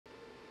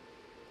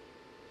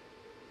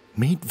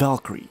Meet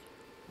Valkyrie,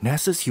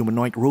 NASA's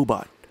humanoid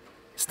robot.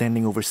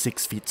 Standing over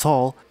 6 feet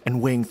tall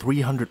and weighing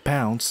 300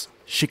 pounds,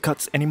 she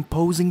cuts an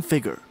imposing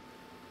figure.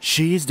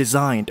 She is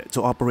designed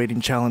to operate in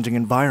challenging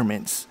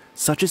environments,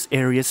 such as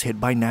areas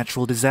hit by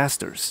natural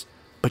disasters.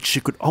 But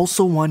she could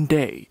also one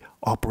day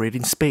operate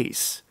in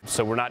space.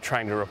 So we're not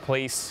trying to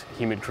replace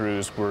human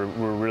crews, we're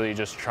really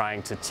just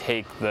trying to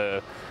take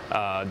the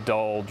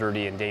dull,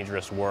 dirty, and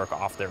dangerous work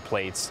off their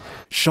plates.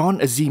 Sean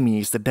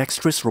Azimi is the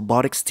dexterous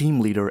robotics team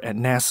leader at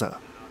NASA.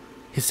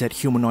 He said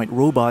humanoid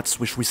robots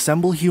which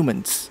resemble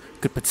humans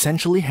could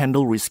potentially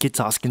handle risky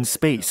tasks in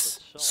space,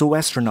 so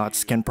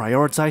astronauts can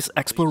prioritize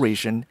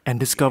exploration and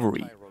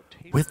discovery.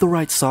 With the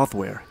right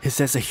software, he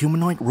says a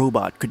humanoid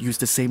robot could use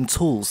the same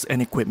tools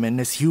and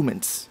equipment as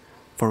humans.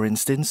 For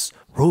instance,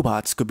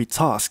 robots could be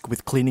tasked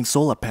with cleaning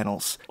solar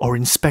panels or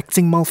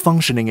inspecting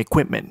malfunctioning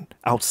equipment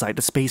outside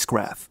the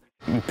spacecraft.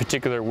 In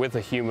particular, with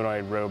a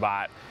humanoid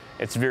robot,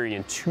 it's very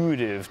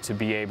intuitive to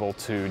be able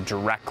to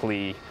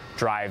directly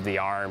drive the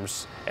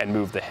arms and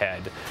move the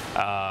head,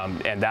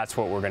 and that's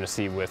what we're going to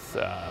see with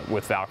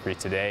Valkyrie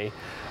today.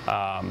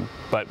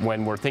 But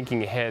when we're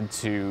thinking ahead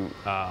to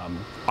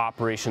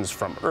operations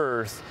from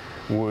Earth,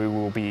 we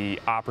will be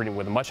operating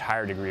with a much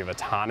higher degree of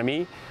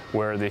autonomy,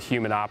 where the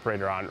human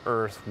operator on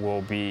Earth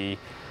will be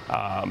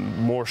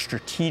more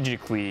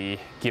strategically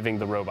giving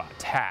the robot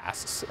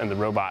tasks, and the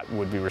robot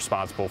would be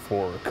responsible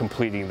for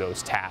completing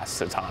those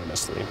tasks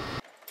autonomously.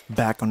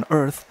 Back on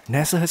Earth,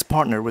 NASA has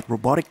partnered with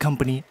robotic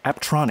company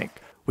Apptronik,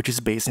 which is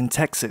based in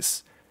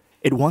Texas.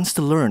 It wants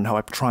to learn how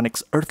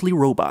Apptronik's earthly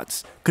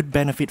robots could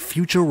benefit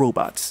future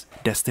robots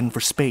destined for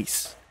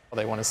space.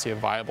 They want to see a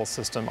viable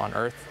system on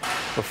Earth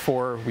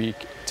before we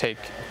take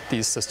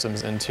these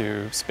systems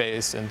into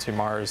space, into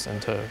Mars,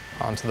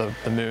 onto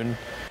the moon.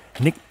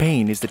 Nick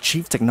Payne is the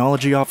Chief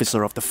Technology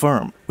Officer of the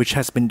firm, which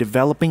has been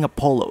developing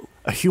Apollo,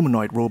 a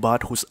humanoid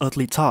robot whose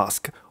earthly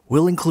task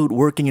will include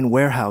working in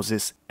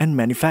warehouses and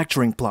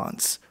manufacturing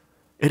plants.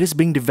 It is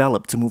being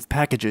developed to move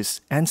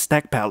packages and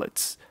stack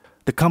pallets.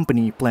 The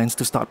company plans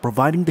to start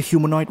providing the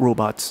humanoid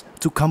robots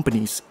to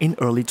companies in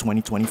early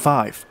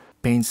 2025.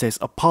 Payne says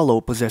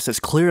Apollo possesses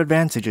clear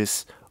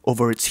advantages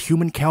over its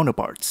human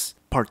counterparts,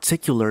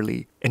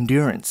 particularly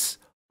endurance.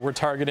 We're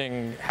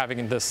targeting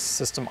having this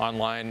system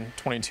online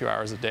 22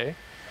 hours a day.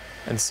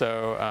 And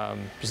so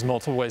there's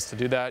multiple ways to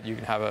do that. You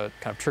can have a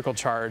kind of trickle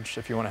charge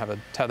if you want to have a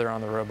tether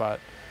on the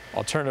robot.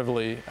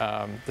 Alternatively,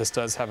 this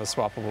does have a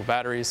swappable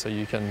battery, so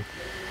you can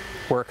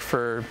work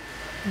for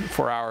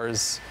 4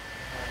 hours,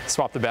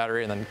 swap the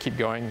battery, and then keep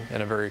going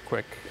in a very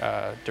quick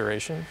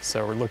duration.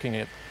 So we're looking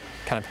at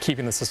kind of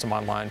keeping the system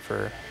online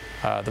for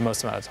the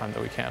most amount of time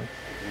that we can.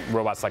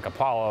 Robots like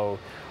Apollo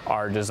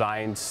are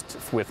designed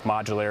with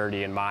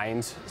modularity in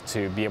mind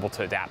to be able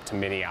to adapt to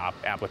many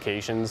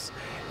applications,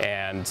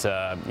 and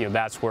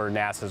that's where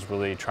NASA is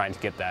really trying to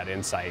get that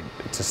insight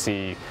to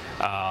see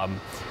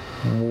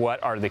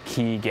what are the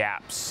key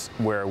gaps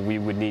where we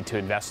would need to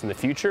invest in the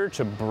future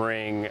to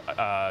bring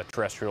a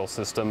terrestrial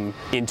system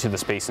into the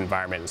space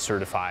environment and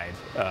certified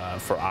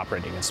for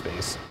operating in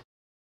space.